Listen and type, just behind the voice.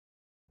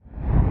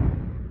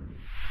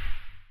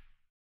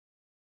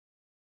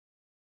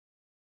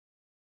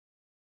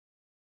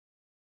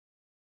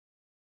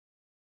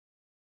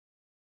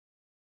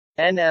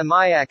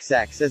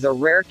NMIXX is a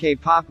rare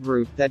K-pop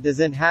group that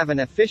doesn't have an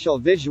official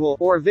visual,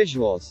 or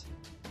visuals.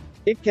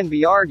 It can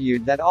be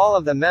argued that all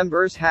of the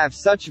members have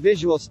such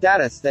visual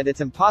status that it's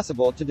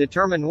impossible to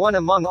determine one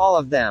among all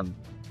of them.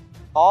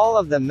 All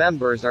of the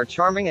members are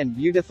charming and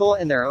beautiful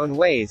in their own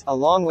ways,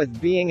 along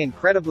with being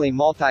incredibly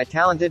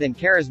multi-talented and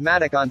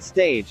charismatic on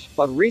stage,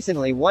 but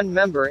recently one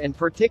member in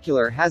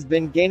particular has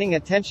been gaining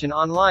attention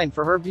online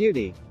for her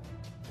beauty.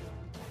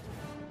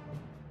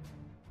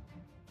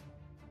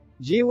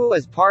 Jiwoo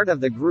is part of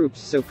the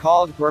group's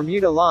so-called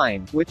Bermuda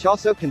line, which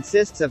also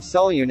consists of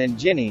Seolyoon and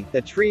Jinny,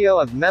 the trio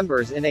of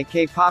members in a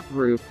K-pop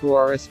group who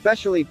are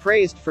especially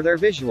praised for their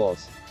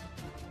visuals.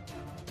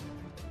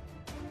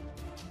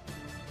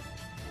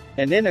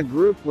 And in a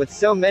group with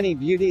so many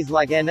beauties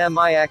like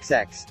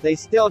NMIXX, they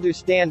still do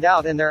stand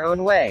out in their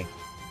own way.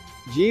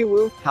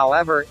 Jiwoo,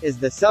 however, is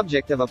the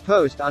subject of a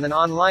post on an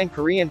online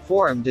Korean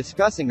forum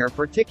discussing her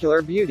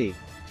particular beauty.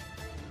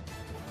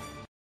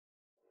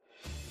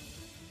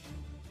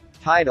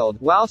 Titled,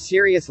 "Wow,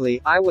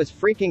 seriously, I was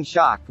freaking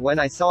shocked when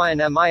I saw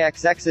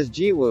NMIXX's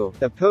Jiwoo."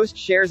 The post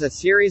shares a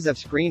series of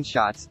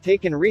screenshots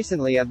taken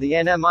recently of the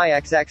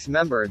NMIXX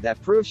member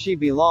that prove she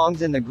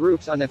belongs in the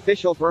group's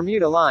unofficial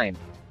Bermuda line.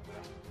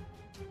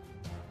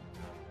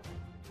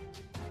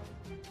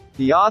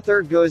 The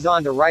author goes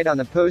on to write on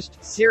the post,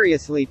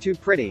 "Seriously too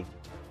pretty.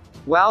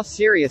 Wow,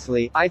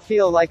 seriously, I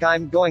feel like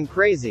I'm going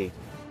crazy.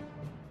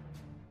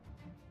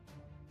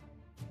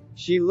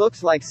 She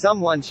looks like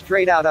someone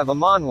straight out of a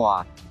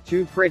manhwa.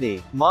 Too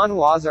pretty."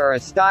 Manhwas are a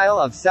style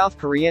of South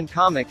Korean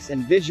comics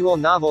and visual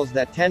novels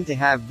that tend to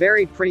have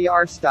very pretty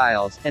art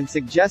styles, and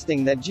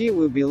suggesting that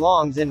Jiwoo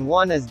belongs in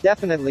one is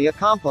definitely a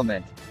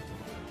compliment.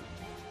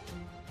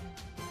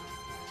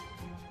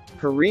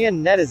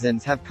 Korean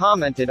netizens have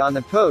commented on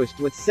the post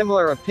with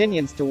similar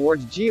opinions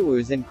towards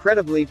Jiwoo's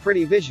incredibly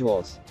pretty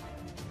visuals.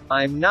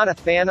 "I'm not a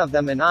fan of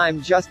them and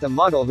I'm just a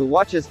muggle who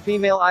watches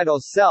female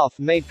idols'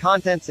 self-made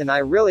contents and I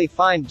really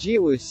find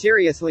Jiwoo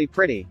seriously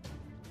pretty.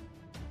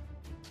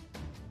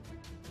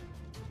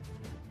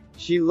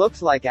 She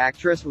looks like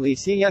actress Lee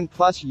Se-young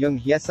plus Jung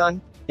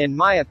Hye-sun. In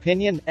my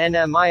opinion,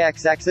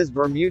 NMIXX's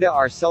Bermuda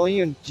are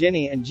Seolyoon,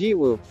 Jinny and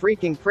Jiwoo,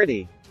 freaking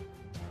pretty.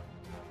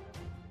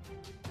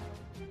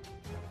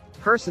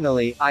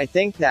 Personally, I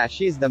think that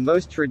she's the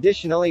most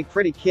traditionally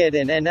pretty kid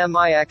in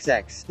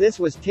NMIXX. This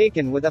was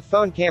taken with a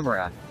phone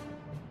camera.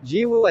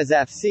 Jiwoo is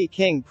FC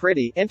King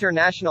pretty."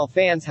 International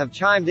fans have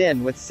chimed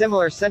in with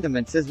similar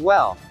sentiments as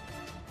well.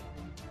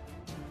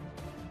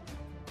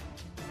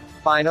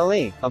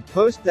 Finally, a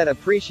post that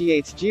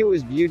appreciates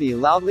Jiwoo's beauty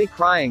loudly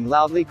crying,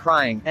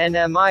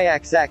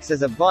 NMIXX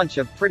is a bunch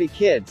of pretty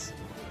kids.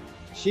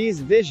 She's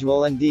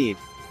visual indeed.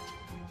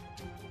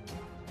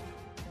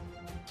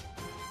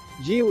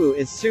 Jiwoo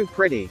is so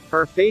pretty,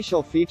 her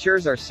facial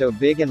features are so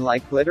big and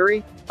like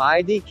glittery.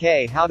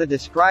 IDK how to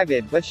describe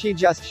it, but she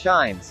just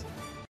shines.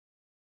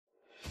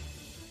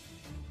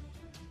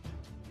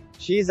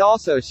 She's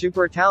also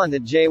super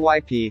talented.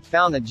 JYP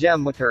found a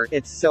gem with her.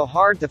 It's so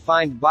hard to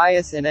find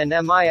bias in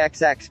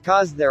NMIXX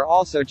cause they're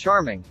also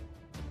charming.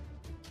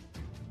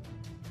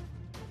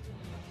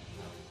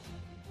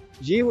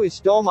 Jiwoo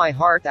stole my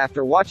heart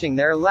after watching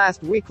their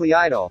last weekly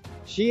idol.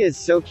 She is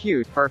so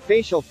cute, her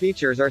facial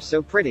features are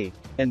so pretty.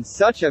 And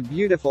such a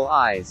beautiful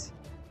eyes.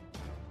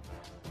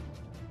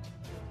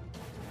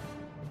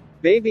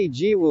 Baby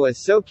Jiwoo is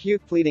so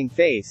cute, pleading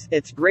face.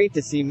 It's great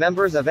to see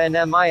members of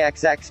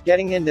NMIXX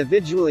getting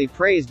individually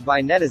praised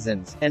by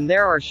netizens, and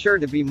there are sure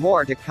to be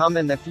more to come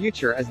in the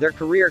future as their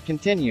career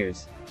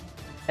continues.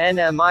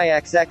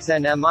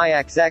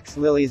 NMIXX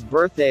Lily's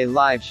birthday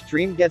live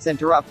stream gets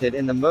interrupted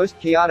in the most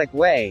chaotic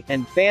way,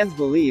 and fans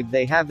believe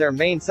they have their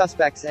main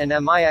suspects.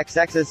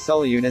 NMIXX's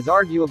Seolyoon is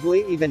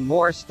arguably even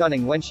more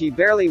stunning when she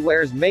barely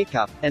wears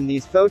makeup, and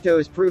these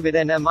photos prove it.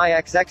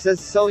 NMIXX's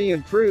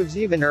Seolyoon proves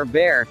even her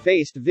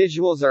bare-faced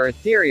visuals are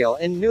ethereal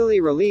in newly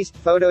released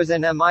photos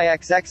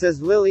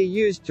NMIXX's Lily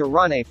used to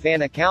run a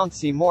fan account.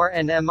 See more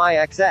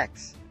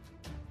NMIXX.